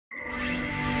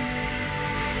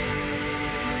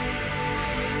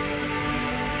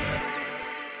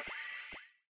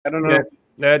I don't Yeah, know.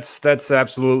 that's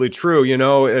absolutely true, you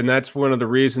know, and that's one of the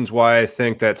reasons why I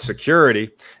think that security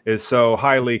is so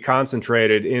highly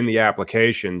concentrated in the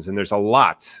applications. And there's a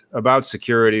lot about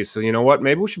security. So you know what?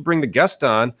 Maybe we should bring the guest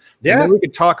on, and Yeah. then we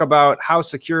could talk about how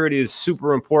security is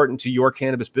super important to your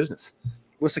cannabis business.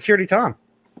 With Security Tom.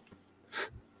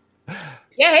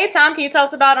 Yeah, hey Tom, can you tell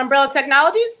us about Umbrella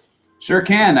Technologies? Sure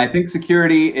can. I think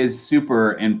security is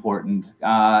super important.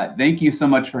 Thank you so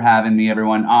much for having me,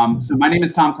 everyone. So my name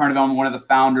is Tom Carnevale. I'm one of the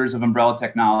founders of Umbrella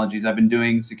Technologies. I've been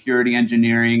doing security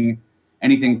engineering,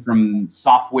 anything from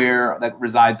software that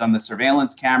resides on the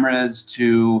surveillance cameras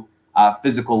to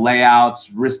physical layouts,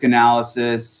 risk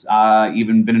analysis,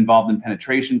 even been involved in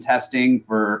penetration testing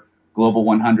for Global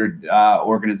 100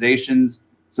 organizations.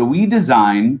 So we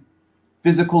design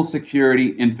physical security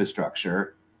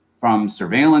infrastructure, from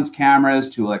surveillance cameras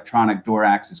to electronic door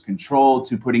access control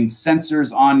to putting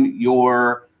sensors on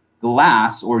your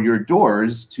glass or your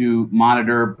doors to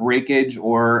monitor breakage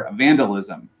or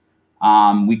vandalism.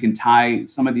 We can tie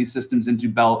some of these systems into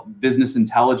business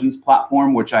intelligence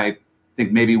platform, which I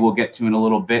think maybe we'll get to in a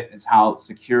little bit, is how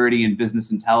security and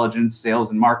business intelligence, sales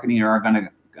and marketing are going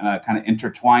to kind of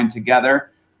intertwine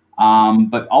together.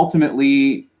 But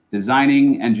ultimately,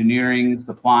 designing, engineering,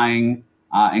 supplying,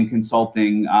 and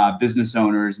consulting business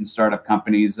owners and startup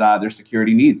companies their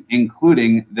security needs,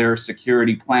 including their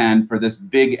security plan for this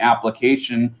big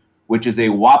application, which is a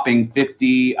whopping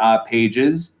 50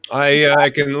 pages.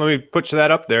 I can, let me put that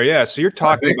up there. Yeah, so you're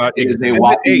talking about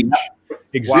Exhibit H.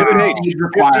 Exhibit H,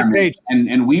 requirements,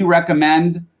 and we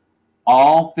recommend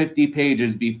all 50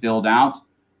 pages be filled out.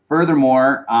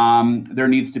 Furthermore, there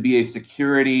needs to be a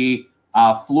security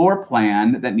floor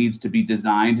plan that needs to be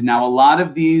designed. Now, a lot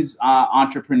of these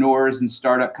entrepreneurs and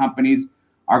startup companies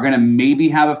are going to maybe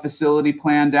have a facility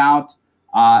planned out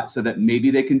so that maybe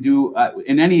they can do,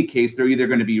 in any case, they're either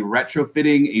going to be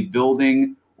retrofitting a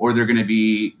building or they're going to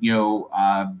be,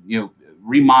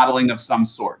 remodeling of some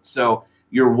sort. So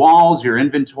your walls, your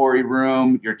inventory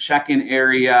room, your check-in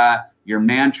area, your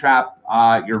man trap,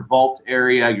 your vault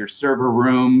area, your server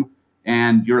room,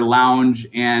 and your lounge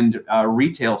and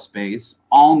retail space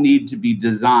all need to be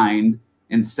designed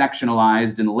and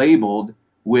sectionalized and labeled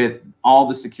with all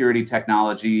the security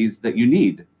technologies that you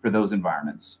need for those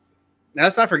environments. Now,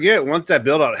 let's not forget, once that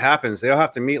build out happens, they'll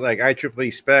have to meet like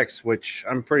IEEE specs, which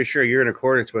I'm pretty sure you're in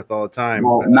accordance with all the time.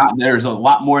 Well, there's a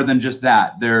lot more than just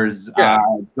that. There's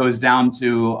goes down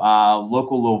to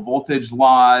local low voltage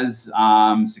laws,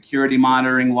 security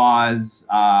monitoring laws,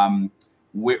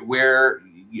 where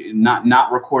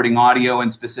not recording audio in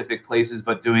specific places,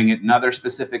 but doing it in other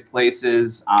specific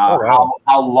places. How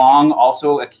long,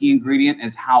 also a key ingredient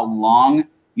is how long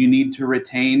you need to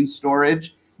retain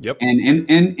storage. Yep. And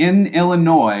in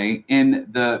Illinois, in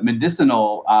the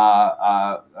medicinal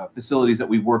facilities that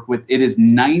we work with, it is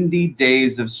 90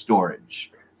 days of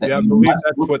storage. Yeah,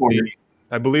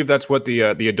 I believe that's what the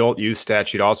adult use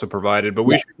statute also provided. But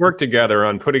we should work together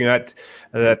on putting that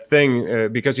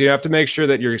thing because you have to make sure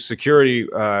that your security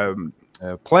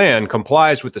plan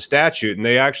complies with the statute. And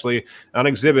they actually, on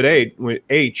Exhibit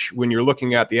H, when you're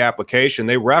looking at the application,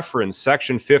 they reference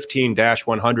Section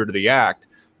 15-100 of the Act.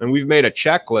 And we've made a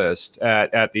checklist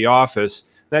at the office.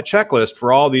 That checklist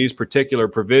for all these particular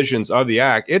provisions of the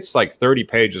Act, it's like 30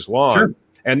 pages long. Sure.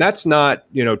 And that's not,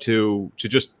 to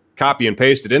just copy and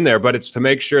paste it in there, but it's to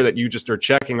make sure that you just are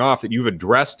checking off that you've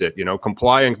addressed it,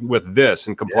 complying with this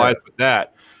and complies with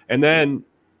that. And then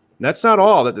that's not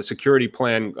all that the security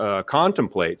plan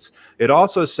contemplates. It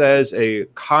also says a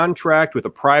contract with a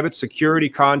private security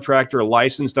contractor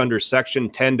licensed under Section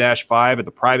 10-5 of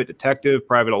the Private Detective,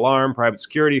 Private Alarm, Private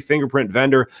Security, Fingerprint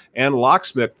Vendor, and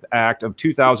Locksmith Act of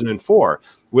 2004,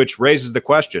 which raises the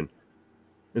question,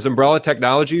 is Umbrella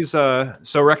Technologies so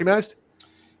recognized?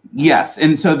 Yes,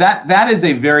 and so that is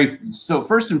so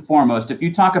first and foremost, if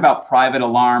you talk about private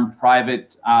alarm,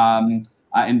 private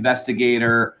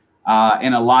investigator,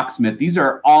 and a locksmith, these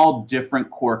are all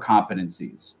different core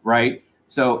competencies, right?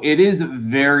 So it is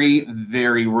very,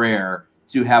 very rare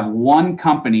to have one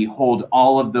company hold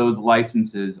all of those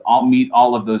licenses, meet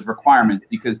all of those requirements,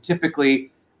 because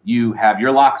typically you have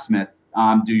your locksmith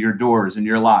do your doors and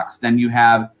your locks. Then you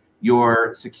have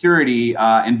your security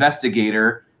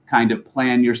investigator kind of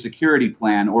plan your security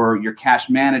plan or your cash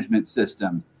management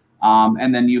system.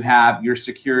 And then you have your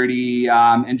security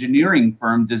engineering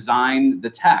firm design the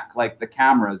tech, like the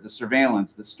cameras, the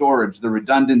surveillance, the storage, the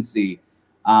redundancy,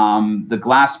 the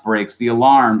glass breaks, the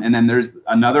alarm. And then there's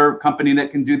another company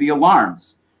that can do the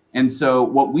alarms. And so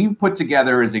what we've put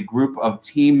together is a group of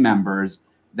team members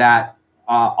that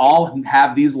all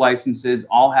have these licenses,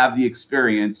 all have the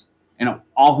experience, and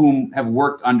all whom have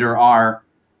worked under our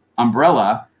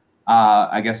umbrella,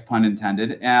 I guess pun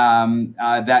intended,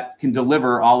 that can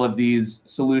deliver all of these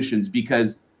solutions.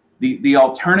 Because the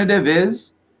alternative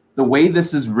is, the way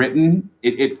this is written,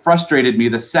 it frustrated me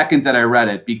the second that I read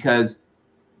it, because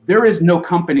there is no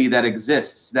company that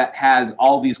exists that has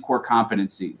all these core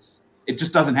competencies. It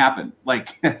just doesn't happen.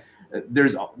 Like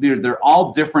they're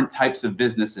all different types of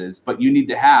businesses, but you need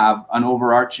to have an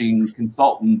overarching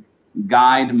consultant,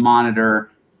 guide, monitor,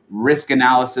 risk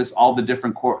analysis, all the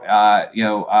different core,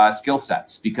 skill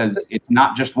sets, because it's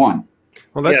not just one.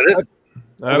 Well, that's.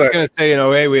 I was going to say,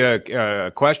 hey, we had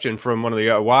a question from one of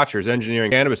the watchers.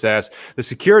 Engineering Cannabis asked, the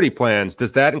security plans,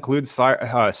 does that include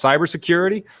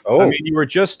cybersecurity? Oh, I mean, you were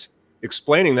just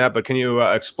explaining that, but can you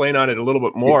explain on it a little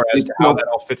bit more as to how that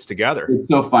all fits together? It's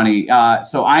so funny.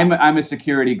 So I'm a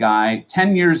security guy.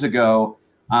 10 years ago,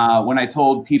 when I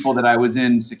told people that I was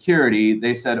in security,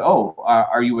 they said, "Oh,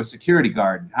 are you a security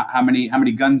guard? How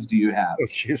many guns do you have?" Oh,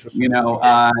 Jesus.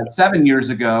 7 years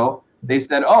ago, they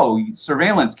said, "Oh,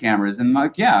 surveillance cameras," and I'm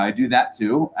like, "Yeah, I do that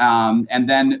too." And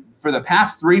then for the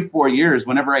past 3-4 years,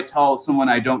 whenever I tell someone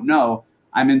I don't know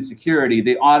I'm in security,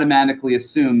 they automatically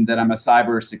assume that I'm a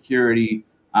cybersecurity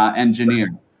engineer.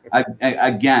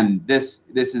 Again, this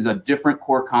is a different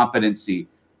core competency.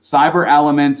 Cyber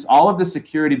elements, all of the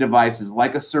security devices,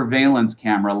 like a surveillance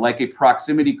camera, like a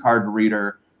proximity card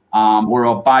reader, or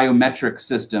a biometric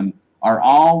system, are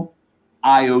all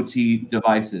IoT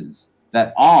devices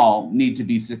that all need to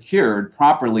be secured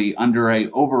properly under an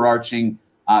overarching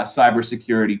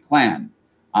cybersecurity plan.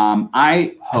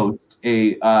 I host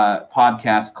a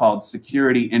podcast called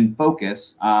Security in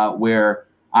Focus, where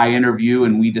I interview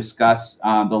and we discuss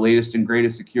the latest and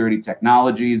greatest security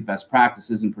technologies, best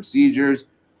practices, and procedures.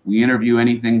 We interview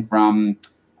anything from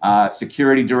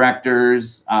security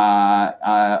directors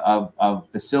of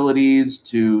facilities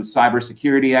to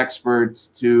cybersecurity experts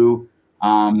to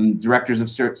directors of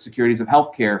securities of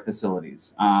healthcare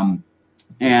facilities.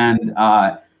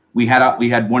 We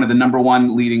had one of the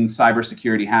 #1 leading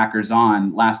cybersecurity hackers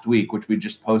on last week, which we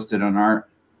just posted on our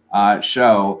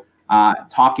show,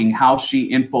 talking how she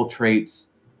infiltrates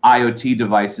IoT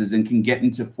devices and can get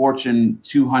into Fortune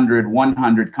 200,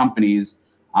 100 companies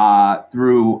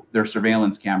through their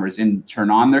surveillance cameras, and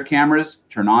turn on their cameras,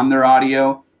 turn on their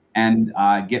audio, and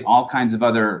get all kinds of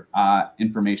other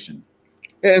information.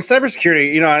 Yeah, and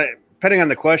cybersecurity, depending on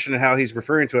the question and how he's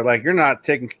referring to it, like you're not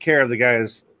taking care of the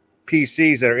guys'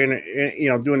 PCs that are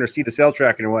in doing their seed-to-sale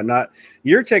tracking and whatnot.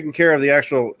 You're taking care of the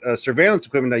actual surveillance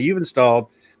equipment that you've installed,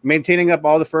 maintaining up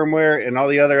all the firmware and all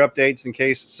the other updates in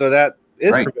case, so that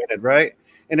is prevented, right?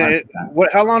 And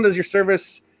how long does your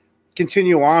service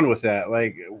continue on with that?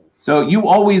 So you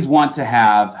always want to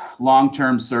have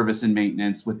long-term service and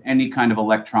maintenance with any kind of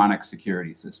electronic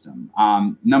security system.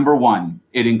 #1,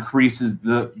 it increases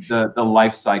the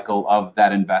life cycle of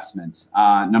that investment.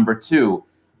 #2,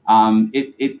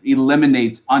 it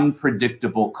eliminates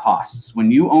unpredictable costs. When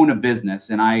you own a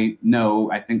business, and I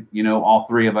think all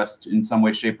three of us in some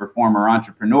way, shape, or form are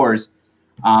entrepreneurs.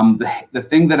 The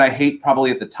thing that I hate probably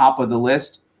at the top of the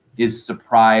list is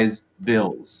surprise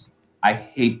bills. I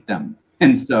hate them.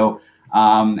 And so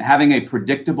having a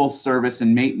predictable service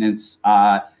and maintenance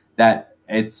that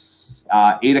it's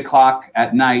 8 o'clock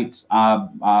at night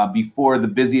before the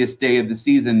busiest day of the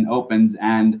season opens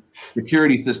and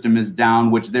security system is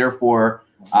down, which therefore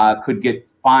could get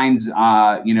fines,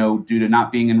 due to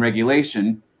not being in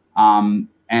regulation,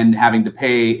 and having to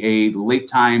pay a late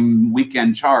time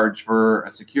weekend charge for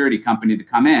a security company to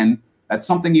come in. That's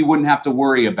something you wouldn't have to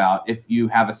worry about if you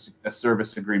have a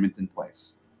service agreement in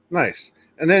place. Nice.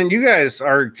 And then you guys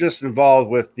are just involved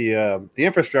with the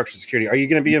infrastructure security. Are you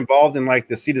going to be involved in like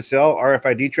the seed-to-sale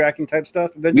RFID tracking type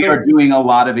stuff eventually? We are doing a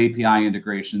lot of API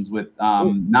integrations with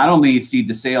not only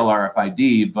seed-to-sale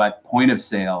RFID, but point of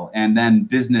sale, and then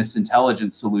business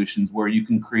intelligence solutions where you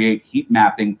can create heat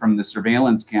mapping from the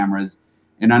surveillance cameras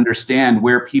and understand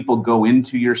where people go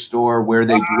into your store, where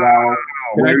they dwell,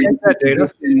 where you that data?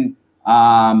 position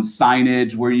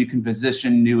signage, where you can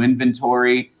position new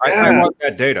inventory. I want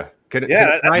that data. Can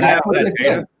I have that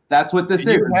data? That's what this is.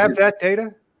 Do you have that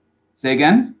data? Say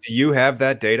again? Do you have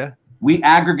that data? We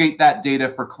aggregate that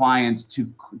data for clients to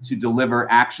deliver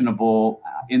actionable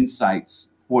insights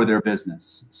for their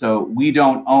business. So we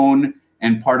don't own,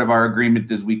 and part of our agreement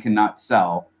is we cannot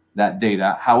sell that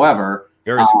data. However,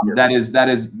 that is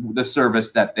the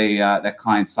service that that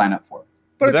clients sign up for.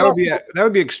 But that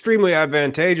would be extremely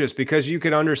advantageous because you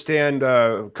can understand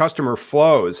customer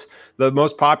flows, the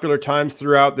most popular times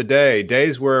throughout the day,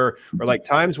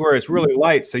 times where it's really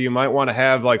light. So you might want to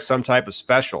have like some type of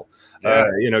special,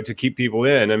 to keep people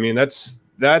in. I mean, that's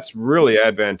that's really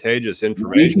advantageous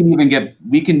information.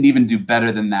 We can even do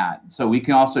better than that. So we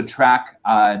can also track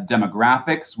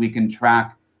demographics. We can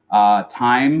track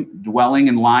time dwelling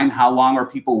in line. How long are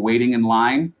people waiting in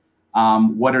line?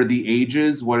 What are the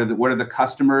ages? What are the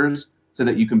customers? So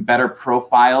that you can better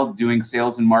profile doing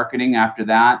sales and marketing after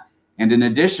that. And in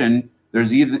addition,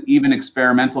 there's even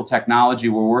experimental technology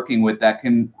we're working with that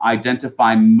can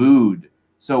identify mood.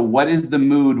 So what is the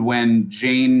mood when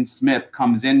Jane Smith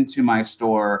comes into my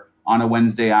store on a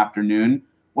Wednesday afternoon?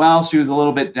 Well, she was a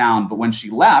little bit down, but when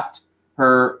she left,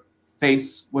 her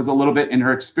face was a little bit, in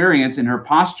her experience, and her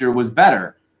posture was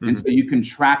better. Mm-hmm. And so you can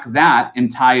track that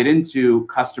and tie it into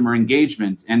customer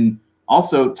engagement, and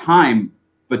also time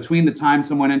between the time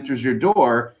someone enters your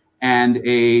door and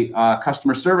a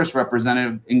customer service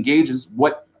representative engages.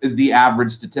 What is the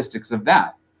average statistics of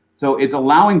that? So it's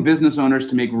allowing business owners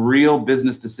to make real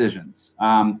business decisions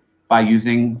by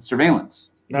using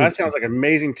surveillance. No, that sounds like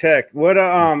amazing tech. What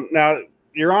now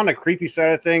you're on the creepy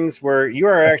side of things where you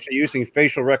are actually using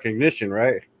facial recognition,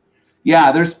 right?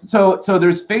 Yeah, there's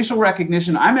there's facial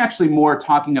recognition. I'm actually more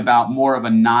talking about more of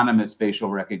anonymous facial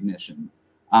recognition.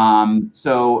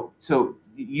 So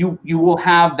you will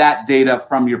have that data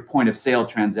from your point of sale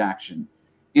transaction.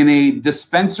 In a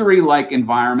dispensary-like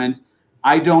environment,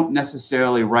 I don't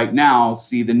necessarily right now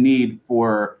see the need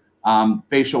for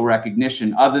facial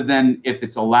recognition, other than if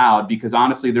it's allowed, because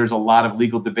honestly, there's a lot of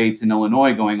legal debates in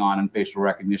Illinois going on in facial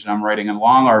recognition. I'm writing a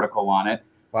long article on it.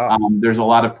 Wow. There's a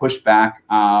lot of pushback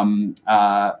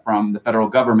from the federal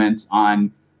government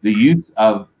on the use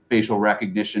of facial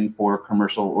recognition for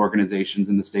commercial organizations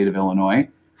in the state of Illinois.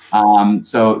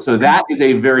 So that is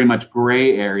a very much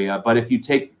gray area. But if you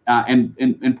take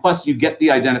and plus you get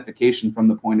the identification from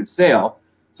the point of sale.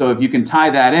 So if you can tie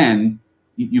that in,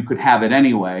 you could have it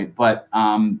anyway. But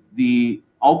the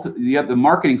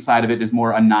marketing side of it is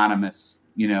more anonymous,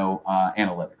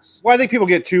 analytics. Well, I think people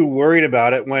get too worried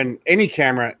about it when any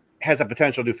camera has a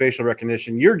potential to do facial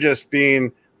recognition. You're just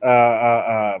being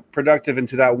productive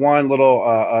into that one little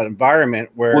environment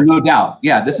where. Well, no doubt.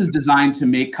 Yeah, this is designed to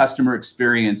make customer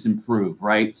experience improve,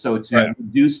 right? So to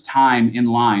reduce time in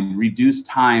line, reduce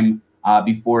time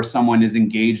before someone is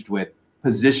engaged with,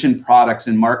 position products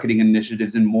and marketing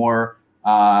initiatives in more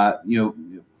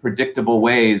predictable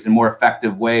ways and more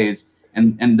effective ways.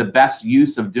 And the best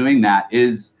use of doing that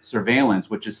is surveillance,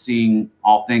 which is seeing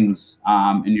all things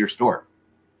in your store.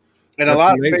 And a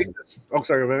lot of spaces. Oh,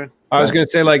 sorry, go ahead. I was going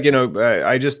to say,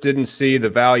 I just didn't see the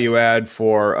value add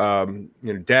for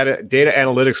data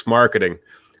analytics marketing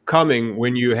coming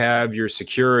when you have your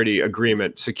security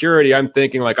agreement. Security, I'm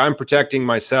thinking I'm protecting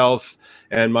myself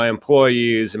and my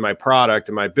employees and my product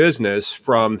and my business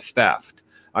from theft.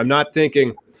 I'm not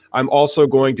thinking I'm also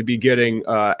going to be getting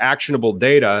actionable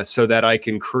data so that I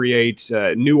can create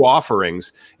new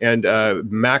offerings and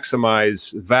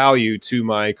maximize value to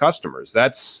my customers.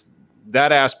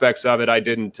 That aspects of it I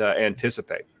didn't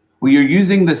anticipate. Well, you're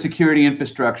using the security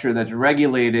infrastructure that's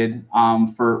regulated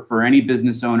for any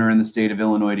business owner in the state of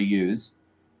Illinois to use.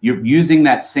 You're using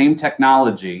that same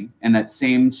technology and that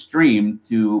same stream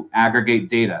to aggregate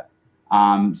data.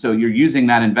 So you're using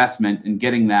that investment and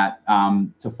getting that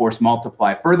to force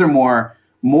multiply. Furthermore,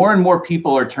 more and more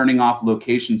people are turning off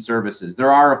location services.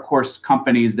 There are, of course,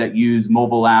 companies that use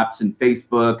mobile apps and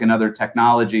Facebook and other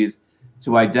technologies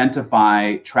to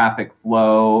identify traffic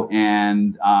flow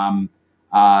and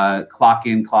clock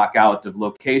in, clock out of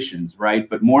locations, right?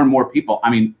 But more and more people,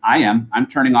 I'm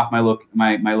turning off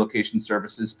my location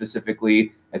services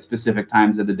specifically at specific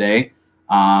times of the day,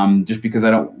 just because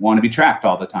I don't want to be tracked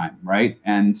all the time, right?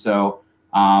 And so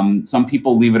some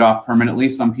people leave it off permanently.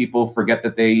 Some people forget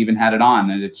that they even had it on,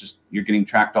 and it's just you're getting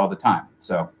tracked all the time.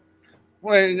 So.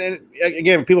 Well, and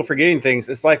again, people forgetting things.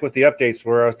 It's like with the updates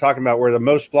where I was talking about where the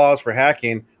most flaws for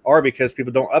hacking are because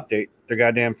people don't update their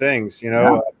goddamn things.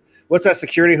 What's that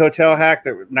security hotel hack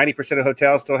that 90% of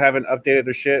hotels still haven't updated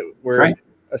their shit where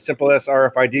a simple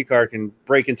RFID card can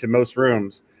break into most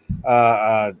rooms?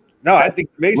 No, I think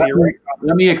it's amazing. You're right.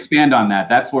 Let me expand on that.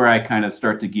 That's where I kind of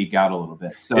start to geek out a little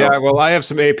bit. So yeah, well, I have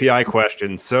some API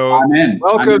questions. So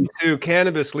welcome to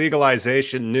Cannabis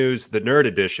Legalization News, the Nerd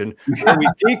Edition, where we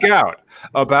geek out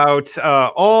about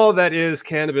all that is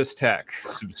cannabis tech.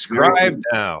 Subscribe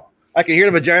now. I can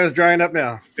hear the vaginas drying up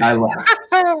now. I love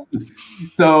it.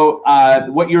 So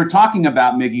what you were talking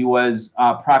about, Miggy, was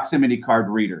proximity card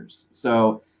readers.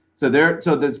 So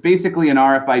there's basically an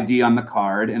RFID on the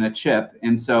card and a chip,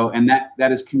 and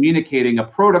that is communicating a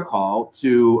protocol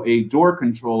to a door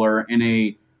controller in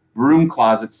a broom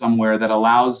closet somewhere that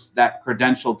allows that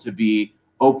credential to be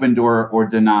opened or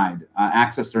denied,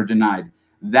 accessed or denied.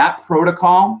 That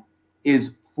protocol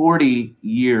is 40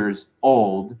 years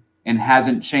old and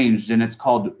hasn't changed, and it's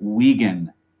called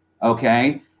vegan.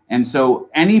 Okay. And so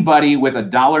anybody with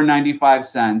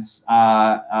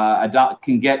 $1.95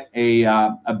 can get a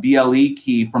BLE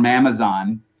key from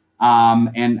Amazon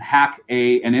and hack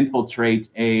and infiltrate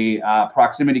a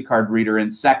proximity card reader in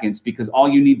seconds, because all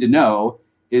you need to know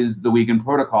is the vegan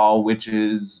protocol, which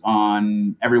is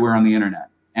on everywhere on the internet.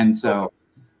 And so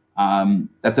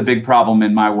that's a big problem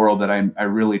in my world that I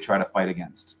really try to fight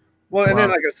against. Well, and then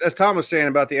like as Tom was saying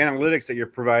about the analytics that you're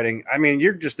providing, I mean,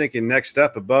 you're just thinking next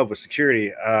step above with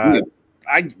security. I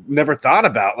never thought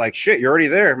about, like, shit, you're already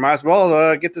there. Might as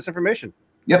well get this information.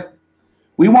 Yep.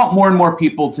 We want more and more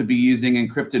people to be using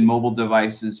encrypted mobile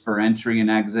devices for entry and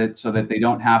exit, so that they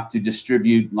don't have to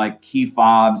distribute like key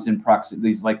fobs and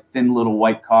these like thin little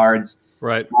white cards.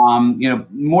 Right. You know,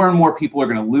 more and more people are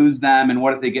going to lose them. And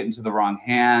what if they get into the wrong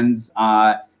hands?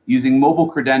 Using mobile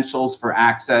credentials for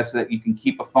access, that you can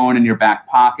keep a phone in your back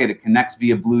pocket. It connects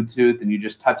via Bluetooth, and you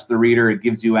just touch the reader. It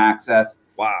gives you access.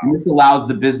 Wow. And this allows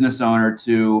the business owner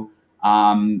to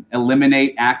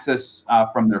eliminate access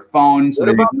from their phone. So what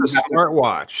about the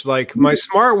smartwatch? Like, my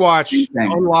smartwatch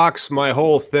unlocks my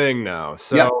whole thing now.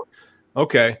 So,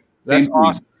 okay, that's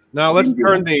awesome. Now let's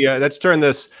turn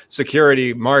this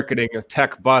security marketing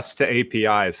tech bus to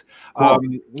APIs.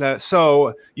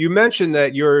 So you mentioned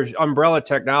that your Umbrella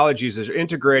Technologies is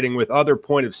integrating with other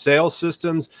point of sale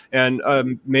systems, and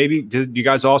maybe did you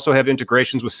guys also have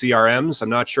integrations with CRMs? I'm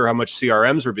not sure how much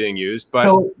CRMs are being used, but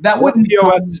so that wouldn't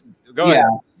POS. Go ahead.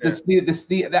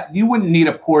 That you wouldn't need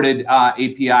a ported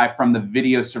API from the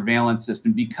video surveillance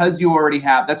system, because you already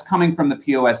have, that's coming from the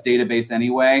POS database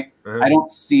anyway. I don't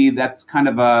see, that's kind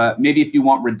of a, maybe if you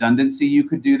want redundancy, you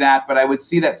could do that, but I would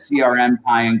see that CRM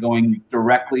tie-in going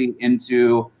directly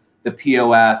into the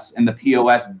POS, and the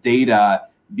POS data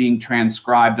being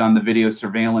transcribed on the video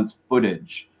surveillance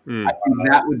footage. I think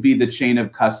that would be the chain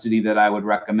of custody that I would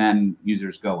recommend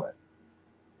users go with.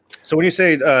 So when you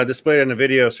say displayed on the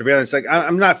video surveillance, like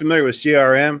I'm not familiar with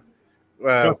CRM.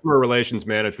 Customer Relations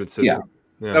Management System.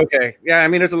 Yeah. Okay. Yeah. I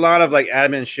mean, there's a lot of like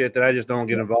admin shit that I just don't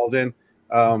get involved in.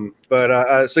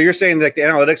 So you're saying that the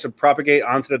analytics would propagate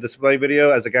onto the display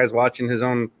video as the guy's watching his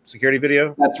own security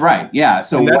video? That's right. Yeah.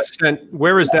 So that's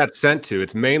where is that sent to?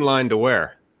 It's mainline to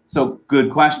where? So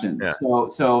good question. Yeah.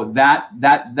 So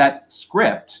that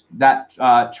script, that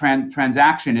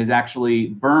transaction is actually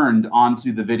burned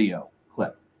onto the video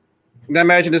clip. And I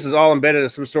imagine this is all embedded in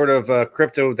some sort of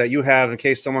crypto that you have in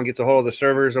case someone gets a hold of the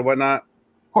servers or whatnot.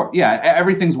 Of course, yeah,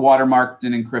 everything's watermarked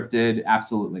and encrypted.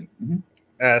 Absolutely.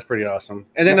 That's pretty awesome.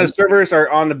 And then the servers are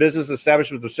on the business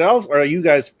establishment themselves, or you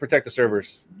guys protect the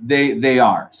servers? They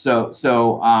are. So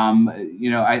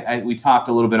you know, we talked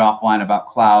a little bit offline about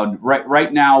cloud.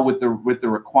 Right now, with the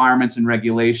requirements and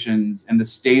regulations and the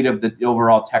state of the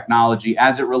overall technology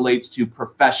as it relates to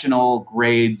professional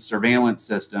grade surveillance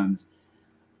systems,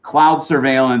 cloud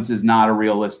surveillance is not a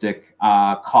realistic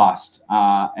cost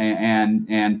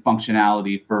and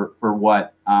functionality for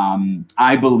what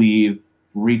I believe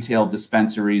retail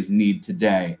dispensaries need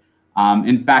today.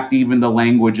 In fact, even the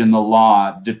language in the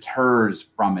law deters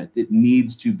from it. It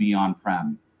needs to be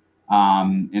on-prem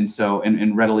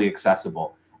and readily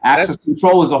accessible. Access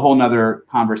control is a whole nother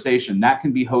conversation. That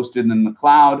can be hosted in the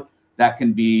cloud. That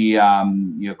can be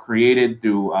created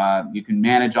through, you can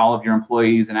manage all of your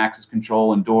employees and access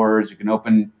control and doors. You can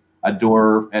open a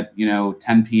door at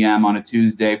 10 p.m. on a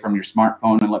Tuesday from your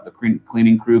smartphone and let the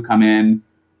cleaning crew come in.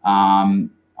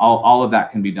 All of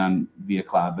that can be done via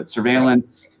cloud. But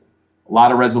surveillance, a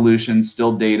lot of resolution,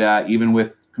 still data, even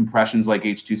with compressions like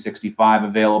H.265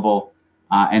 available.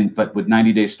 But with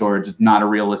 90-day storage, it's not a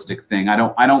realistic thing.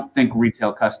 I don't think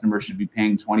retail customers should be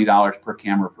paying $20 per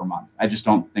camera per month. I just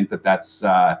don't think that that's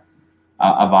a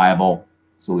viable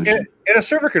solution. And a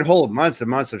server can hold months and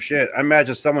months of shit. I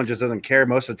imagine someone just doesn't care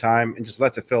most of the time and just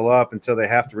lets it fill up until they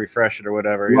have to refresh it or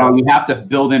whatever. You have to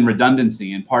build in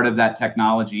redundancy, and part of that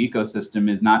technology ecosystem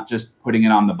is not just putting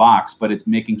it on the box, but it's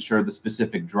making sure the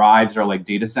specific drives are like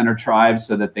data center drives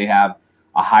so that they have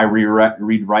a high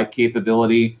read-write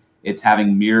capability. It's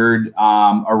having mirrored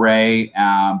array,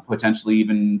 potentially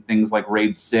even things like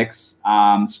RAID 6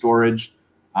 storage,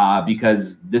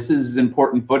 because this is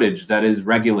important footage that is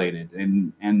regulated.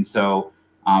 And so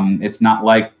it's not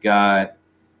like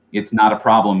it's not a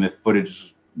problem if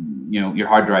footage, your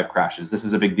hard drive crashes. This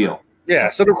is a big deal. Yeah,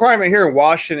 so the requirement here in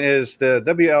Washington is the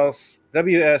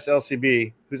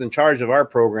WSLCB, who's in charge of our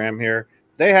program here.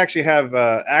 They actually have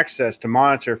access to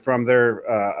monitor from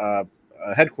their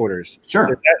headquarters.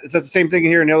 Sure. Is that the same thing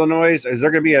here in Illinois? Is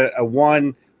there going to be a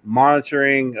one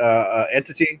monitoring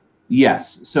entity?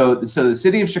 Yes. So the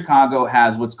city of Chicago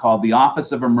has what's called the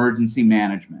Office of Emergency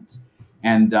Management,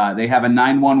 and they have a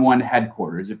 911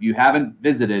 headquarters. If you haven't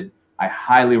visited, I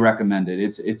highly recommend it.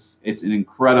 It's an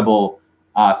incredible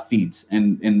feat,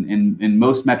 and in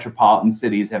most metropolitan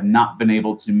cities have not been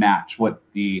able to match what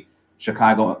the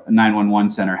Chicago 911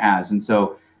 Center has. And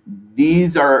so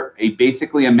these are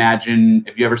basically, imagine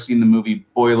if you ever seen the movie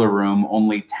Boiler Room,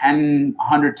 only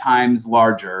 100 times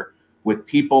larger, with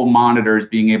people monitors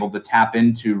being able to tap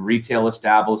into retail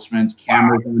establishments,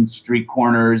 cameras on street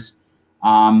corners,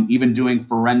 even doing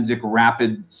forensic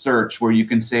rapid search where you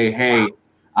can say, hey,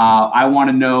 I want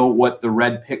to know what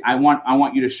the I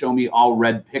want you to show me all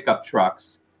red pickup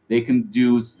trucks. They can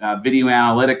do video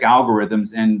analytic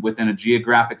algorithms and within a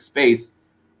geographic space,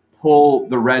 pull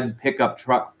the red pickup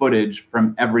truck footage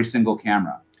from every single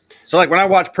camera. So like when I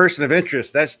watch Person of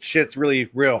Interest, that shit's really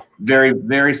real. Very,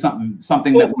 very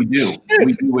something that we do. Shit.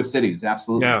 We do with cities,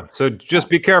 absolutely. Yeah. So just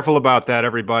be careful about that,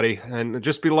 everybody, and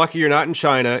just be lucky you're not in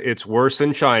China. It's worse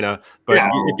in China. But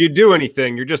if you do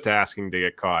anything, you're just asking to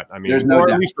get caught. I mean, or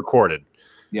at least recorded.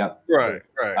 Yeah. Right.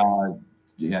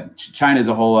 Yeah. China is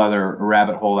a whole other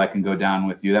rabbit hole I can go down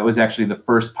with you. That was actually the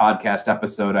first podcast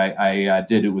episode I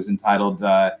did. It was entitled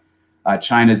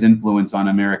China's Influence on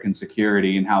American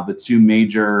Security, and how the two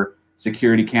major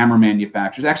security camera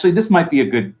manufacturers. Actually, this might be a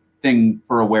good thing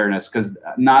for awareness because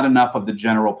not enough of the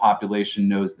general population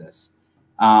knows this.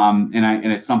 And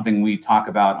it's something we talk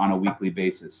about on a weekly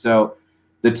basis. So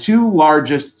the two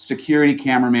largest security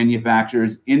camera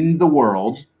manufacturers in the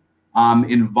world,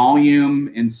 in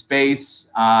volume, in space,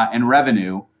 and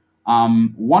revenue,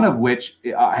 one of which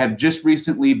have just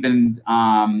recently been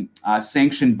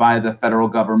sanctioned by the federal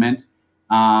government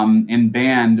and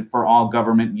banned for all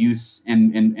government use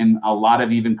and a lot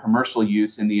of even commercial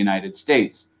use in the United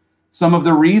States. Some of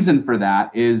the reason for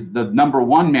that is the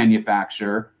 #1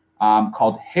 manufacturer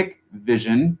called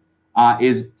Hikvision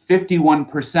is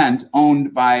 51%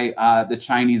 owned by the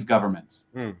Chinese government.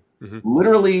 Mm-hmm.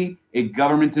 Literally, a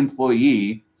government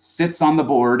employee sits on the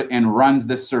board and runs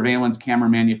this surveillance camera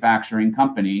manufacturing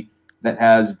company that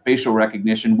has facial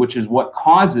recognition, which is what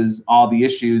causes all the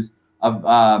issues of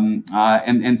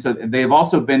and so they've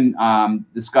also been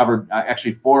discovered.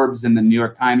 Actually, Forbes and the New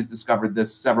York Times discovered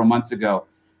this several months ago,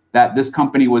 that this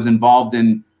company was involved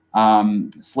in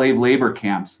slave labor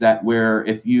camps. That where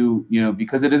if you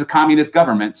because it is a communist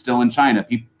government still in China,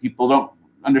 people don't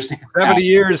understand. 70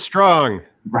 years strong,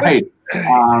 right?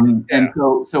 And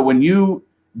so when you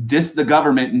diss the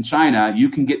government in China, you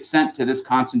can get sent to this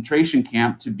concentration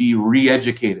camp to be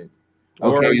re-educated.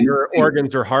 Okay, or your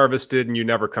organs are harvested and you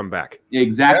never come back.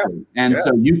 Exactly. Yeah. And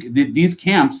so these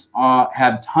camps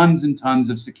have tons and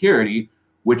tons of security,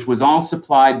 which was all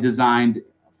supplied, designed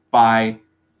by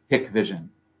Hikvision.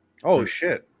 Oh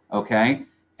shit. Okay.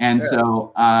 And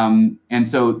so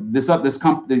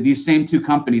these same two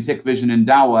companies, Hikvision and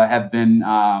Dahua, have been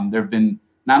there have been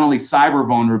not only cyber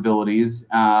vulnerabilities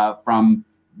from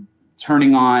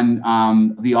turning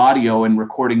on the audio and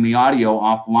recording the audio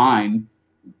offline,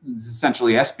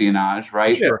 essentially espionage,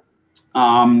 right? Sure.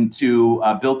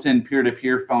 To built-in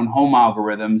peer-to-peer phone home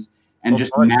algorithms and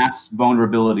just mass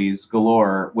vulnerabilities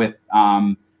galore with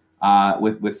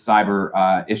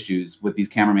cyber issues with these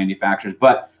camera manufacturers.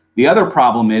 But the other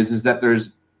problem is that there's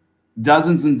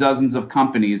dozens and dozens of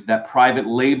companies that private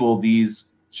label these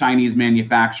Chinese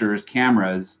manufacturers'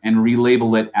 cameras and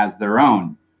relabel it as their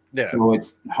own. Yeah. So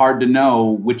it's hard to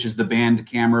know which is the banned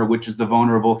camera, which is the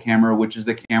vulnerable camera, which is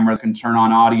the camera that can turn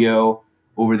on audio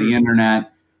over the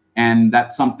internet. And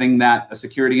that's something that a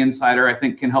security insider, I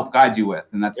think, can help guide you with.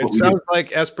 And that's what we do. It sounds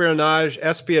like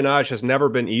espionage has never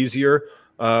been easier,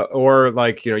 or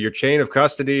like, your chain of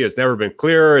custody has never been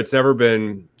clearer. It's never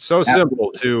been so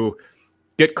simple to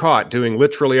get caught doing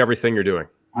literally everything you're doing.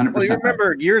 100%. Well, you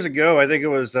remember years ago, I think it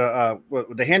was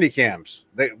the handy cams.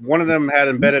 One of them had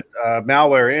embedded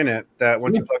malware in it that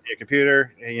once you plug in your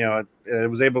computer, it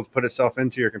was able to put itself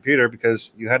into your computer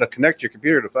because you had to connect your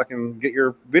computer to fucking get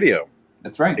your video.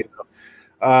 That's right.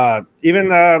 Even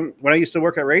when I used to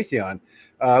work at Raytheon,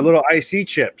 little IC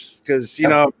chips, because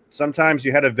sometimes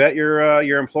you had to vet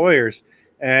your employers.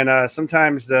 And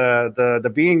sometimes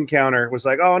the bean counter was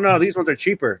like, oh, no, these ones are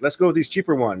cheaper. Let's go with these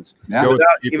cheaper ones. Without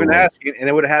even asking. And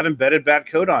it would have embedded bad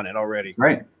code on it already.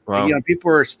 Right. Wow. And,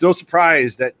 people are still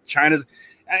surprised that China's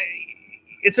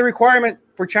it's a requirement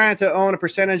for China to own a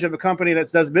percentage of a company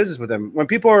that does business with them. When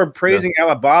people are praising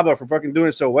Alibaba for fucking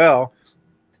doing so well,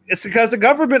 it's because the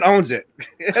government owns it.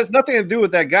 It has nothing to do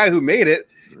with that guy who made it.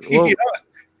 Well,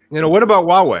 what about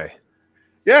Huawei?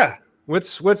 Yeah.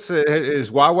 Is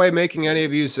Huawei making any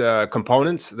of these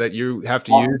components that you have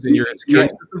to use in your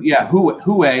security system? Yeah,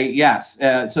 Huawei, yes.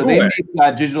 So they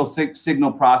make digital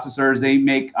signal processors. They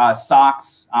make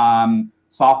SOCs,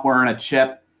 software on a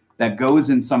chip that goes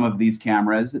in some of these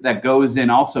cameras, that goes in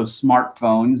also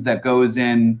smartphones, that goes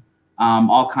in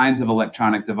all kinds of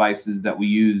electronic devices that we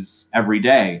use every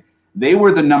day. They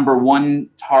were the #1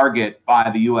 target by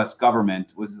the U.S.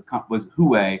 government, was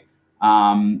Huawei.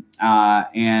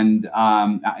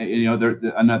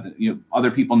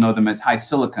 Other people know them as high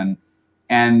silicon,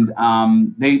 and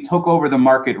they took over the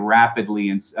market rapidly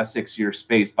in a 6-year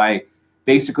space by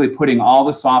basically putting all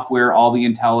the software, all the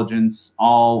intelligence,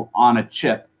 all on a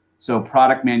chip. So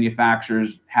product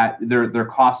manufacturers had their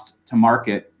cost to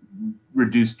market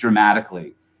reduced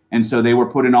dramatically, and so they were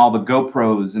put in all the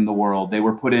GoPros in the world. They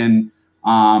were put in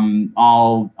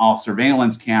all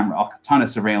surveillance camera, a ton of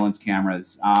surveillance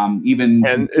cameras, even.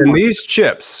 And these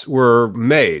chips were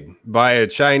made by a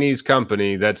Chinese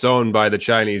company that's owned by the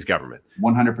Chinese government.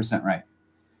 100% right.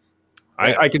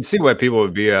 I can see why people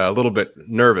would be a little bit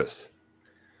nervous.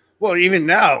 Well, even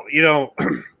now,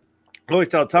 I always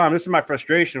tell Tom, this is my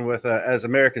frustration with as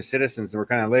American citizens, and we're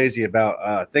kind of lazy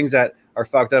about things that are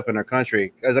fucked up in our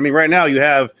country. Because right now you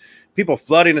have people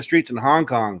flooding the streets in Hong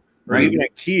Kong, or even in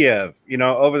Kiev,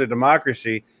 over the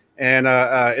democracy. And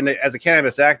as a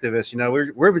cannabis activist,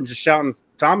 we've been just shouting,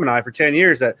 Tom and I, for 10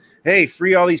 years that, hey,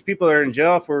 free all these people that are in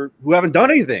jail who haven't done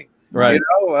anything. Right.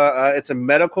 It's a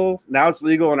medical. Now it's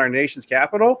legal in our nation's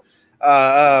capital.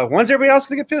 When's everybody else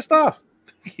going to get pissed off?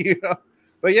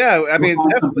 But yeah,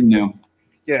 something new.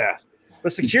 Yeah,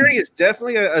 but security is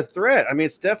definitely a threat.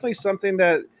 It's definitely something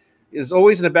that is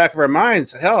always in the back of our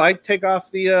minds. Hell, I take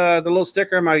off the little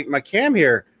sticker on my cam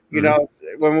here,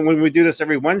 when we do this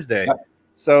every Wednesday. Yep.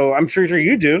 So I'm sure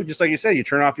you do, just like you said, you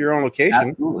turn off your own location.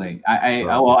 Absolutely.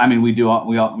 We do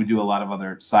a lot of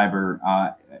other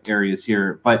cyber areas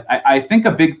here, but I think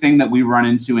a big thing that we run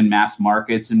into in mass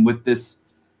markets, and with this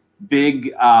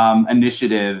big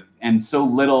initiative and so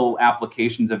little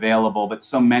applications available, but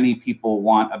so many people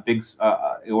want a big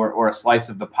or a slice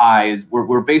of the pie, is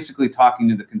we're basically talking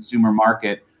to the consumer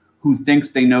market who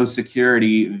thinks they know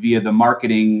security via the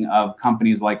marketing of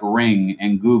companies like Ring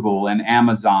and Google and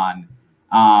Amazon.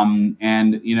 When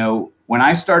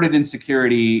I started in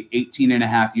security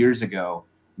 18.5 years ago,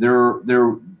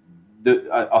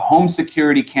 a home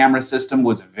security camera system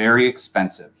was very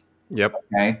expensive. Yep.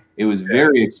 Okay. It was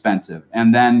very expensive.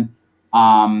 And then,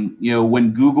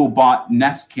 when Google bought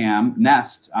Dropcam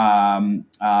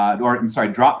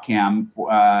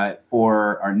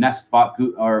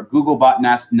Google bought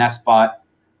Nest bought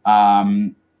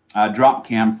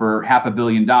Dropcam for $500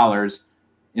 million.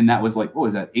 And that was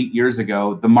 8 years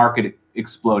ago, the market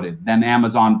exploded. Then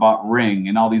Amazon bought Ring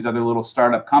and all these other little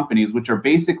startup companies, which are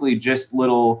basically just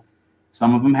little,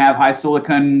 some of them have high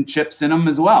silicon chips in them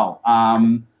as well.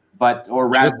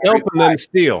 Just helping them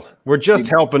steal. We're just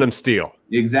helping them steal.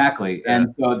 Exactly. Yeah.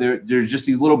 And so there's just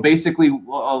these little, basically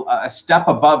a step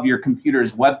above your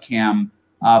computer's webcam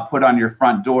put on your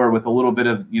front door with a little bit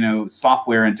of,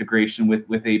 software integration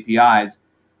with APIs.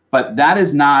 But that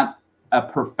is not a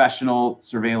professional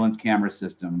surveillance camera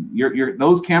system.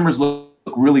 Those cameras look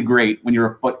really great when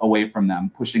you're a foot away from them,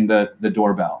 pushing the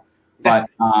doorbell. But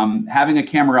having a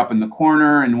camera up in the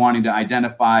corner and wanting to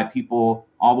identify people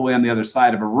all the way on the other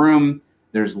side of a room,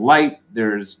 there's light,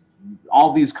 there's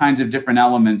all these kinds of different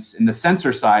elements, and the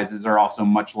sensor sizes are also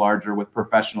much larger with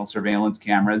professional surveillance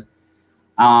cameras.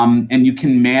 And you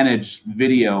can manage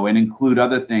video and include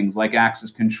other things like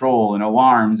access control and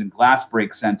alarms and glass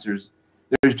break sensors.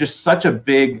 There's just such a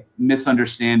big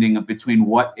misunderstanding between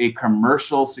what a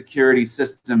commercial security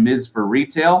system is for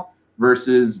retail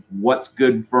versus what's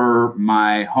good for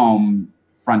my home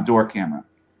front door camera.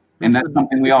 And that's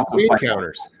something we also fight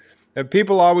counters. And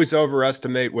people always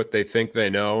overestimate what they think they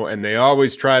know, and they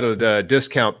always try to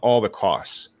discount all the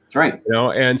costs. That's right.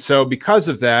 And so because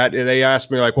of that, they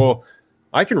asked me well,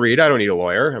 I can read, I don't need a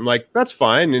lawyer. I'm like, that's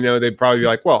fine. They'd probably be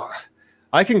like, well,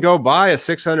 I can go buy a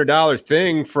 $600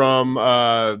 thing from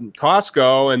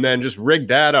Costco and then just rig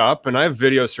that up, and I have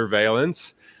video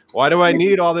surveillance. Why do I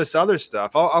need all this other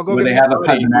stuff? I'll go. They have a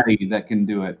cousin Eddie that can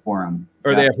do it for them.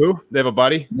 Or they have who? They have a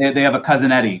buddy? They have a cousin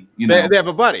Eddie. They have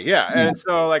a buddy, yeah. And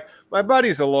so my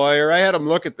buddy's a lawyer. I had him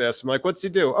look at this. I'm like, what's he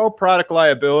do? Oh, product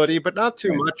liability, but not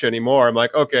too much anymore. I'm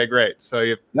like, okay, great. So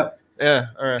yeah,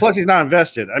 all right. Plus he's not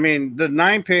invested. The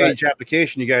 9-page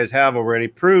application you guys have already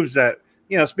proves that,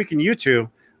 speaking to you two,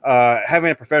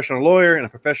 having a professional lawyer and a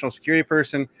professional security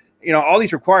person, all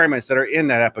these requirements that are in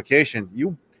that application,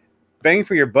 you bang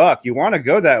for your buck. You want to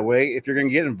go that way if you're going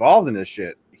to get involved in this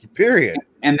shit. period.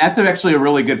 And that's actually a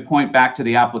really good point back to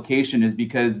the application, is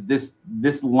because this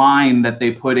line that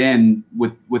they put in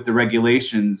with the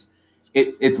regulations,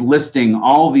 it's listing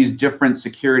all these different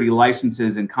security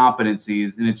licenses and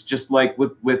competencies. And it's just like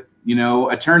with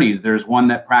attorneys, there's one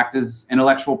that practice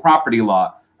intellectual property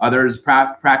law, others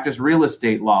practice real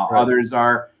estate law, right. Others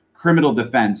are criminal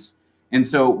defense. And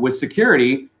so with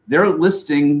security, they're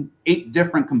listing 8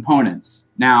 different components.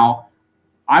 Now,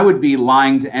 I would be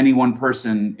lying to any one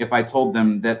person if I told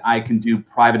them that I can do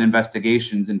private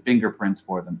investigations and fingerprints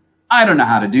for them. I don't know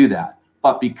how to do that.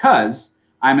 But because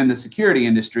I'm in the security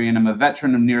industry and I'm a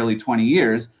veteran of nearly 20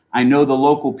 years, I know the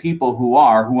local people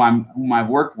whom I've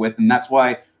worked with, and that's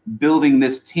why building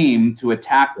this team to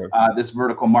attack this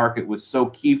vertical market was so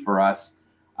key for us,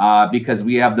 because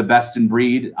we have the best in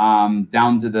breed,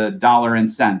 down to the dollar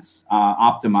and cents,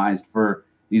 optimized for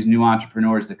these new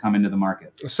entrepreneurs that come into the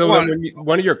market. So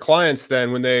one of your clients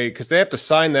then, because they have to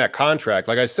sign that contract,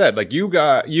 like I said, like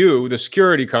the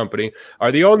security company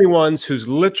are the only ones who's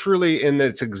literally in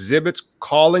its exhibits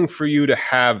calling for you to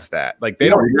have that. Like they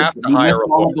don't have to hire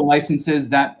all of the licenses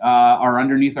that are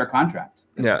underneath our contract.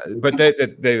 Yeah, but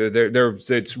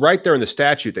it's right there in the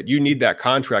statute that you need that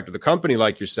contract with a company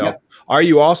like yourself. Yeah. Are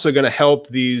you also going to help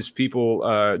these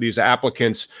people, these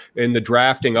applicants, in the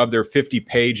drafting of their 50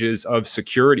 pages of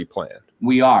security plan?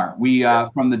 We are.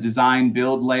 From the design,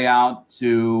 build, layout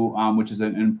to, which is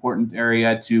an important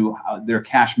area, to their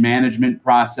cash management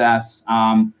process.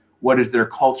 What is their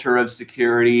culture of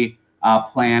security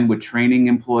plan with training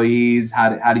employees, how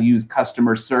to use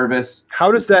customer service.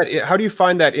 How do you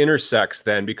find that intersects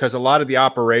then? Because a lot of the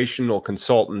operational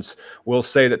consultants will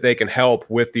say that they can help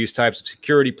with these types of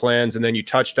security plans. And then you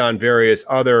touched on various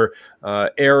other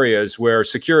areas where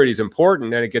security is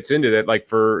important, and it gets into that, like,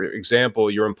 for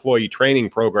example, your employee training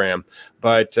program.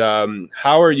 But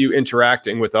how are you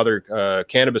interacting with other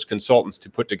cannabis consultants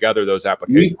to put together those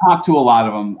applications? We talk to a lot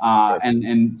of them.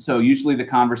 And so usually the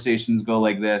conversations go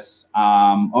like this.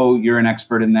 Oh, you're an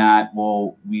expert in that.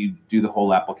 Well, we do the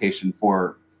whole application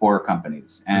for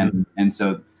companies. And and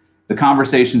so the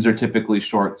conversations are typically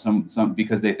short, some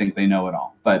because they think they know it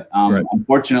all. But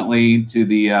unfortunately, to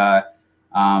the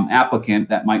applicant,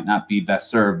 that might not be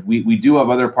best served. We do have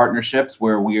other partnerships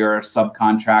where we are a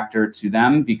subcontractor to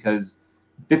them, because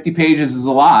 50 pages is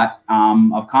a lot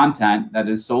of content that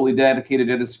is solely dedicated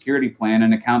to the security plan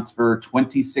and accounts for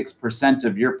 26%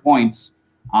 of your points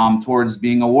towards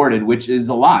being awarded, which is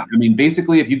a lot. I mean,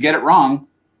 basically, if you get it wrong,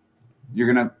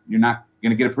 you're not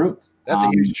gonna get approved. That's a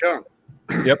huge chunk.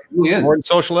 Yep, it's more than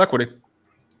social equity.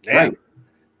 Yeah. Right.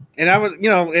 And I was,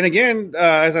 and again,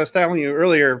 as I was telling you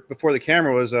earlier before the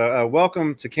camera, was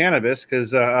welcome to Cannabis,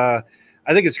 because I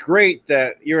think it's great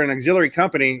that you're an auxiliary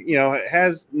company. It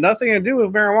has nothing to do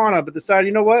with marijuana, but decide,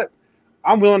 you know what,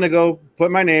 I'm willing to go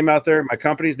put my name out there, my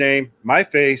company's name, my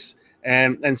face,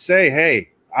 and say, hey,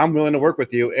 I'm willing to work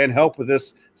with you and help with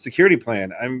this security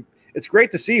plan. It's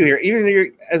great to see you here, even if you're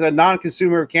as a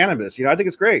non-consumer of cannabis. I think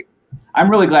it's great. I'm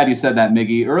really glad you said that,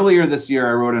 Miggy. Earlier this year,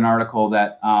 I wrote an article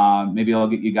that maybe I'll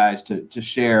get you guys to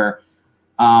share.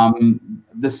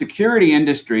 The security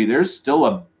industry, there's still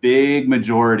a big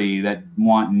majority that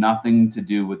want nothing to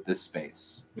do with this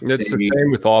space. It's the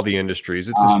same with all the industries.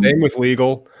 It's the same with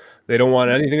legal. They don't want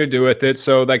anything to do with it.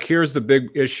 So, like, here's the big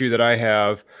issue that I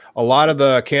have. A lot of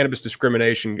the cannabis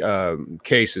discrimination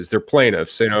cases, they're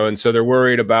plaintiffs, and so they're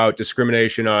worried about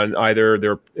discrimination on either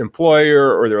their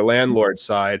employer or their landlord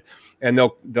side. And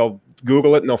they'll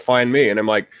Google it and they'll find me. And I'm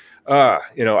like,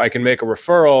 I can make a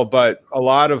referral, but a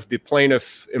lot of the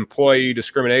plaintiff employee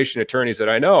discrimination attorneys that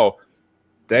I know,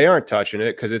 they aren't touching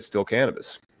it because it's still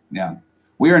cannabis. Yeah.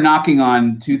 We are knocking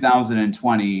on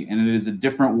 2020, and it is a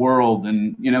different world.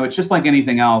 And, it's just like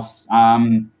anything else.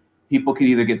 People can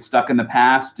either get stuck in the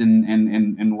past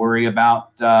and worry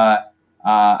about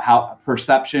how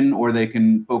perception, or they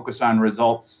can focus on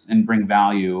results and bring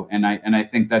value. And I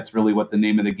think that's really what the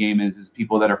name of the game is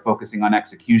people that are focusing on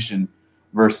execution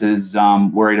versus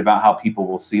worried about how people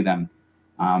will see them.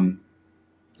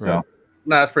 No,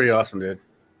 that's pretty awesome, dude.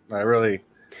 I really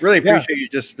appreciate you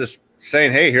just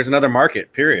saying, hey, here's another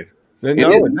market, period. We've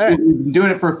been doing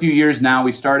it for a few years now.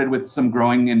 We started with some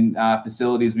growing and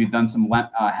facilities. We've done some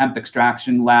hemp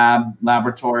extraction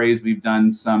laboratories. We've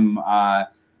done some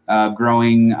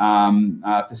growing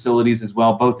facilities as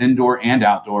well, both indoor and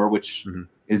outdoor, which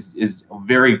is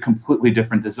very completely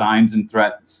different designs and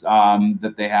threats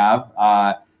that they have.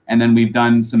 And then we've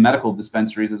done some medical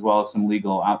dispensaries as well as some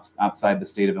legal outside the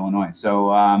state of Illinois.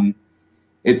 So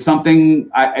it's something,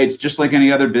 it's just like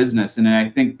any other business. And I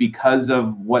think because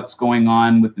of what's going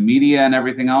on with the media and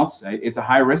everything else, it's a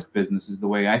high risk business is the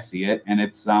way I see it. And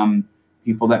it's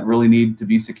people that really need to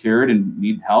be secured and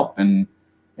need help, and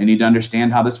they need to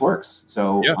understand how this works.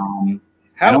 So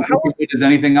I don't think it does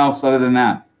anything else other than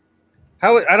that.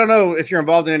 I don't know if you're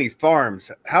involved in any farms.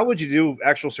 How would you do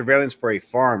actual surveillance for a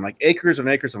farm, like acres and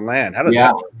acres of land? How does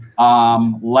that work?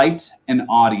 Light and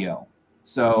audio.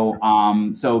 So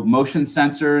so motion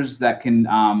sensors that can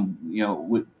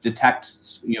detect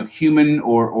human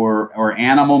or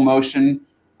animal motion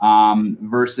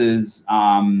versus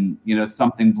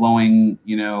something blowing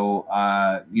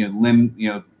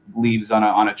leaves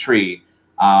on a tree,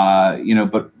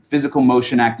 but physical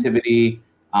motion activity.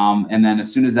 And then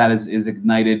as soon as that is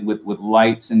ignited with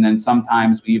lights, and then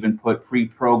sometimes we even put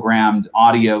pre-programmed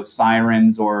audio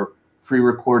sirens or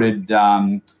pre-recorded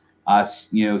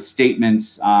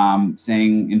statements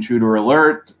saying intruder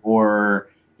alert, or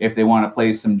if they want to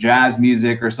play some jazz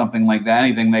music or something like that,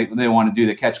 anything they want to do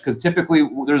to catch, because typically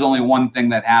there's only one thing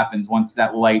that happens once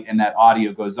that light and that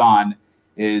audio goes on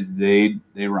is they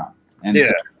run. And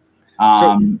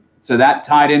so that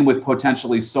tied in with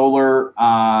potentially solar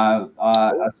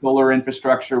solar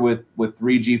infrastructure with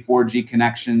 3G, 4G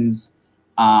connections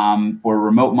for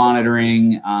remote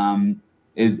monitoring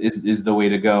is the way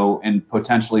to go, and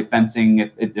potentially fencing.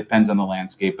 It depends on the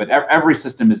landscape, but every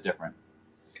system is different.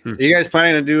 Are you guys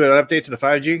planning to do an update to the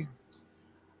 5G?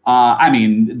 I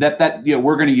mean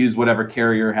we're going to use whatever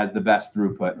carrier has the best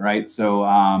throughput, right? So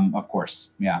of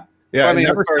course, yeah. Yeah, well, I mean, it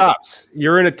never stops.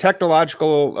 You're in a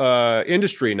technological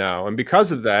industry now, and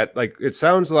because of that, like it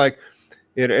sounds like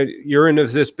you're in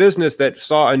this business that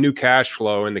saw a new cash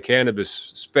flow in the cannabis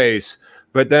space,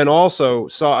 but then also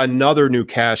saw another new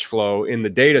cash flow in the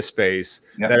data space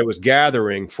that it was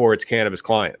gathering for its cannabis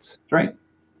clients. That's right.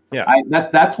 Yeah,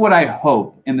 that's what I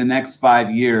hope in the next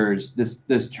 5 years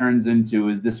this turns into,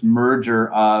 is this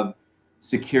merger of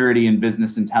security and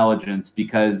business intelligence,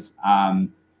 because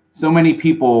so many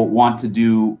people want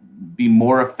to be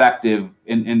more effective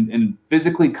in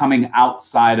physically coming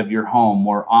outside of your home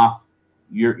or off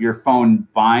your phone,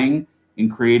 buying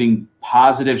and creating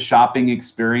positive shopping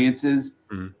experiences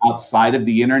outside of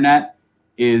the internet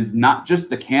is not just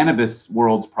the cannabis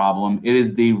world's problem. It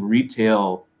is the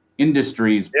retail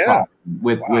industry's problem,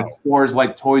 with stores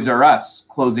like Toys R Us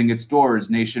closing its doors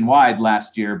nationwide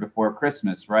last year before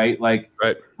Christmas, right?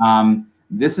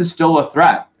 This is still a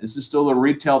threat. This is still a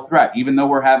retail threat, even though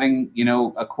we're having,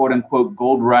 a quote unquote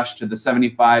gold rush to the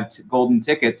 75 golden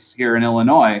tickets here in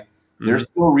Illinois. There's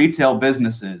still retail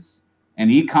businesses,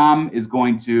 and e-com is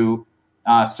going to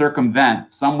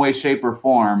circumvent some way, shape, or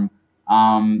form.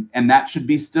 And that should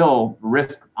be still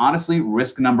risk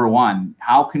number one.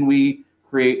 How can we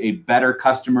create a better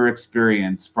customer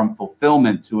experience from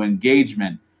fulfillment to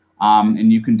engagement?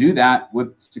 And you can do that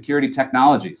with security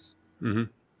technologies.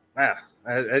 Yeah.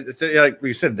 It's like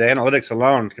we said, the analytics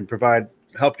alone can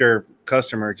help your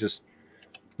customer just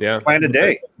plan a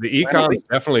day. The e-com is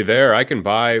definitely there. I can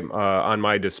buy on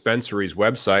my dispensary's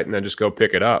website and then just go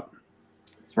pick it up.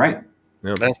 That's right.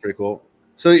 Yeah. That's pretty cool.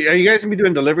 So are you guys gonna be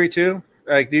doing delivery too?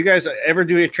 Like, do you guys ever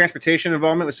do a transportation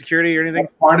involvement with security or anything?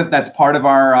 That's part of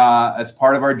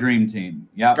our dream team.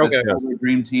 Yeah. Okay. The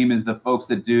dream team is the folks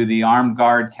that do the armed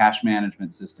guard cash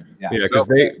management systems. Yeah. Yeah, because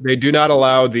they do not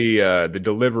allow the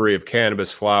delivery of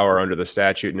cannabis flower under the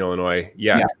statute in Illinois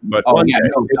yet. Yeah. But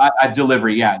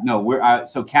delivery. Yeah. No, we're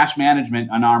so cash management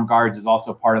on armed guards is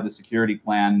also part of the security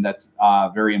plan. That's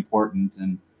very important.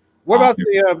 And what about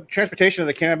the transportation of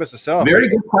the cannabis itself? Very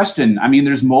good question. I mean,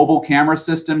 there's mobile camera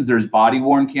systems, there's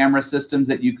body-worn camera systems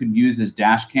that you could use as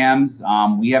dash cams.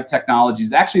 We have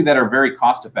technologies actually that are very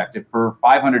cost-effective. For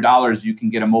 $500, you can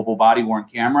get a mobile body-worn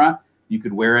camera. You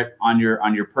could wear it on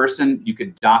your person. You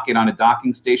could dock it on a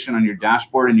docking station on your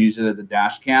dashboard and use it as a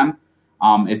dash cam.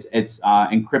 It's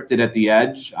encrypted at the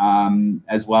edge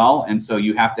as well, and so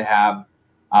you have to have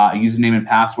a username and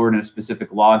password and a specific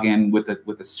login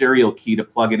with a serial key to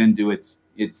plug it into its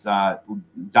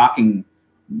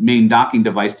main docking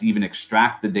device to even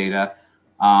extract the data.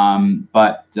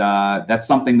 But that's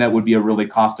something that would be a really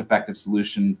cost-effective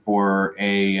solution for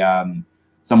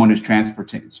someone who's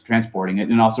transporting it,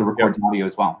 and also records audio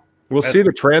as well. We'll see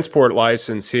the transport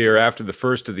license here after the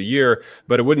first of the year,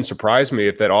 but it wouldn't surprise me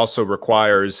if that also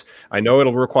requires, I know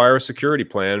it'll require a security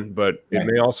plan, but it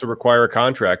may also require a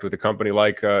contract with a company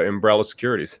like Umbrella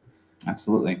Securities.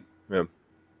 Absolutely. Yeah.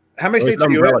 How many states are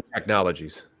you in? Umbrella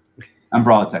Technologies.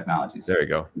 Umbrella Technologies. There you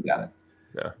go. You got it.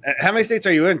 Yeah. How many states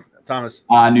are you in, Thomas?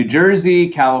 New Jersey,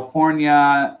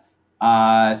 California,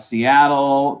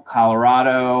 Seattle,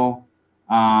 Colorado,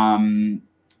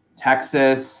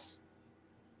 Texas,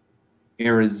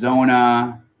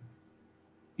 Arizona,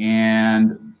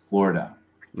 and Florida.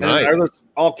 Nice. Are those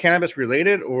all cannabis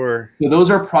related, or? So those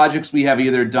are projects we have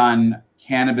either done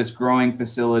cannabis growing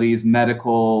facilities,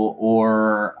 medical,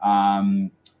 or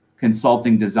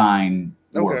consulting design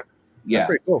work. Okay. Yes. That's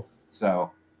pretty cool.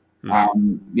 So,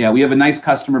 yeah, we have a nice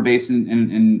customer base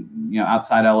in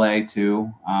outside LA too.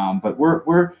 But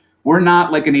we're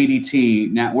not like an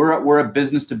ADT. Now we're a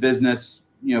business to business,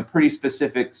 pretty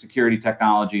specific security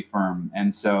technology firm,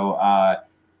 and so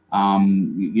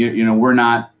we're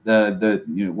not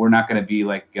we're not going to be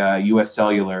like US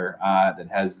Cellular that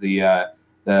has the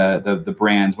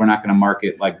brands. We're not going to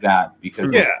market like that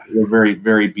because we're very,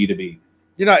 very B2B.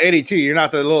 You're not ADT. You're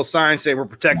not the little sign saying we're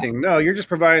protecting. No, you're just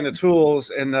providing the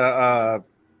tools and the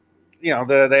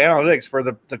analytics for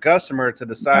the customer to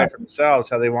decide for themselves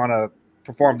how they want to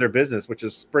perform their business, which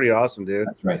is pretty awesome, dude.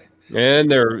 That's right. And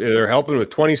they're helping with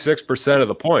 26% of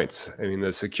the points. I mean,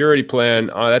 the security plan,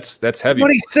 that's heavy.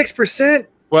 26%.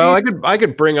 Well, I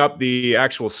could bring up the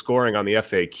actual scoring on the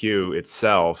FAQ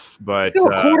itself, but still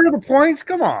a quarter of the points.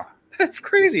 Come on, that's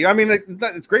crazy. I mean,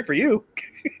 it's great for you.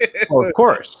 Well, of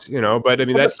course, but I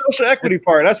mean, that's the social equity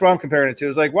part. That's what I'm comparing it to.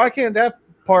 It's like, why can't that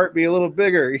part be a little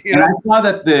bigger? And I saw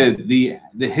that the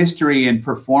history and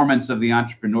performance of the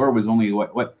entrepreneur was only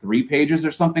what 3 pages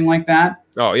or something like that.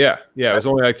 Oh yeah, it was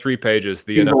only like 3 pages.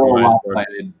 The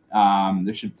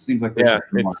seems like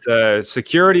it's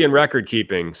security and record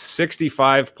keeping,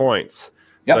 65 points.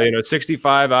 Yep. So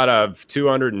 65 out of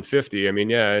 250. I mean,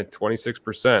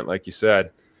 26%, like you said.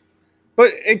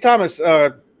 But hey, Thomas,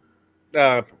 lawyer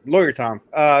Tom,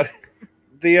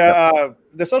 the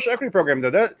social equity program though,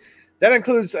 that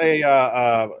includes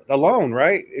a loan,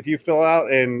 right? If you fill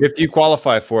out and if you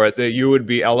qualify for it, that you would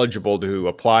be eligible to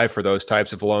apply for those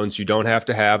types of loans. You don't have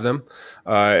to have them.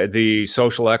 The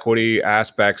social equity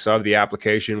aspects of the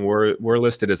application were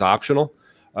listed as optional,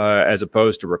 as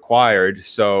opposed to required.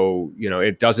 So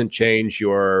it doesn't change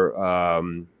your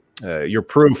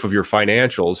proof of your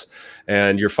financials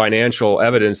and your financial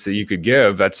evidence that you could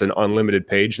give. That's an unlimited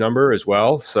page number as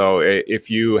well. So if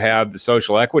you have the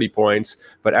social equity points,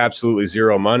 but absolutely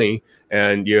zero money,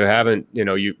 and you haven't, you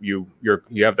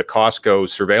have the Costco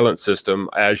surveillance system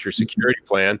as your security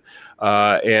plan,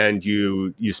 and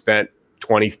you spent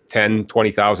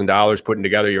 $20,000 putting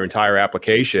together your entire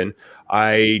application,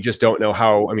 I just don't know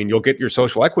how. I mean, you'll get your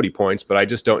social equity points, but I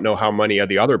just don't know how many of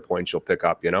the other points you'll pick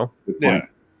up. Yeah.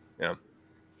 Yeah.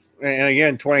 And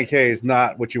again, 20K is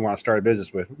not what you want to start a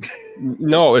business with.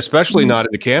 No, especially not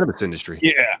in the cannabis industry.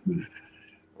 Yeah.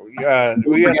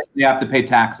 You have to pay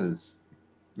taxes.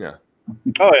 Yeah.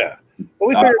 Oh yeah. Well,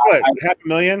 we figured what,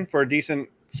 $500,000 for a decent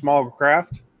small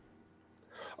craft.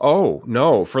 Oh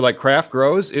no, for like craft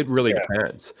grows, it really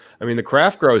depends. I mean, the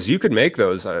craft grows, you could make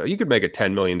those. You could make a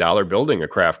 $10 million building a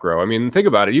craft grow. I mean, think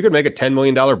about it. You could make a $10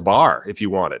 million bar if you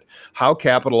wanted. How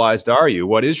capitalized are you?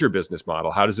 What is your business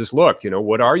model? How does this look?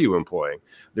 What are you employing?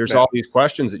 There's all these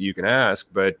questions that you can ask,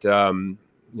 but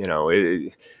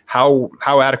how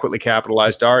adequately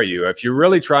capitalized are you? If you're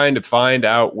really trying to find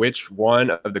out which one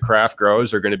of the craft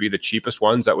grows are going to be the cheapest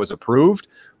ones that was approved,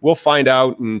 we'll find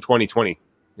out in 2020.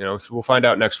 So we'll find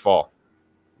out next fall.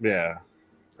 Yeah,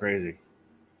 crazy.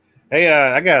 Hey,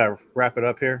 I gotta wrap it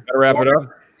up here. Gotta wrap it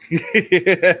up.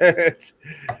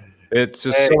 It's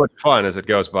just so much fun as it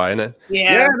goes by, isn't it?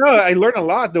 Yeah. No, I learned a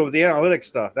lot though with the analytics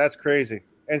stuff. That's crazy.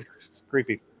 It's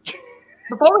creepy.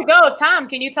 Before we go, Tom,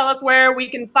 can you tell us where we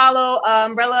can follow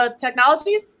Umbrella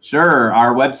Technologies? Sure.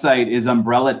 Our website is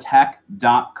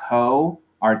umbrellaTech.co.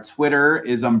 Our Twitter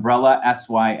is Umbrella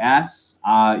SYS.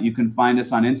 You can find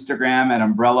us on Instagram at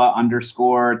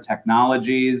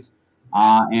umbrella_technologies.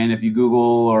 And if you Google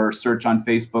or search on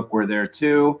Facebook, we're there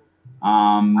too.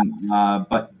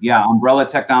 But yeah, Umbrella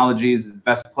Technologies, the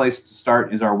best place to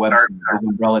start is our website,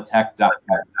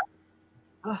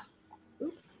 umbrellaTech.co.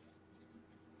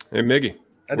 Hey, Miggy.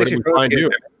 I think we find you?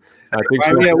 I think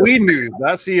so. Yeah,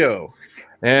 weednews.co.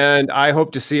 And I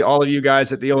hope to see all of you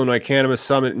guys at the Illinois Cannabis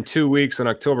Summit in 2 weeks on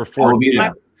October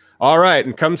 14th. All right,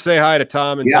 and come say hi to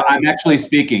Tom. And yeah, Tom. I'm actually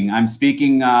speaking. I'm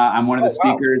speaking. I'm one of the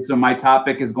speakers. So my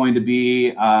topic is going to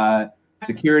be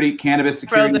cannabis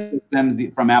security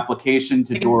systems from application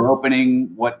to door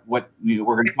opening. We're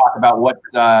going to talk about what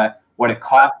it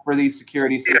costs for these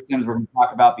security systems. We're going to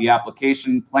talk about the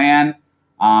application plan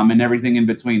and everything in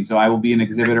between. So I will be an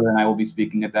exhibitor and I will be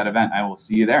speaking at that event. I will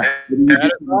see you there. That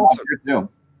is awesome.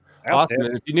 Awesome.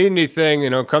 And if you need anything,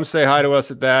 come say hi to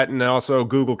us at that, and also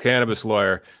Google Cannabis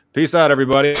Lawyer. Peace out,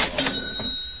 everybody.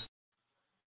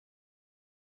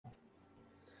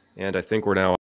 And I think we're now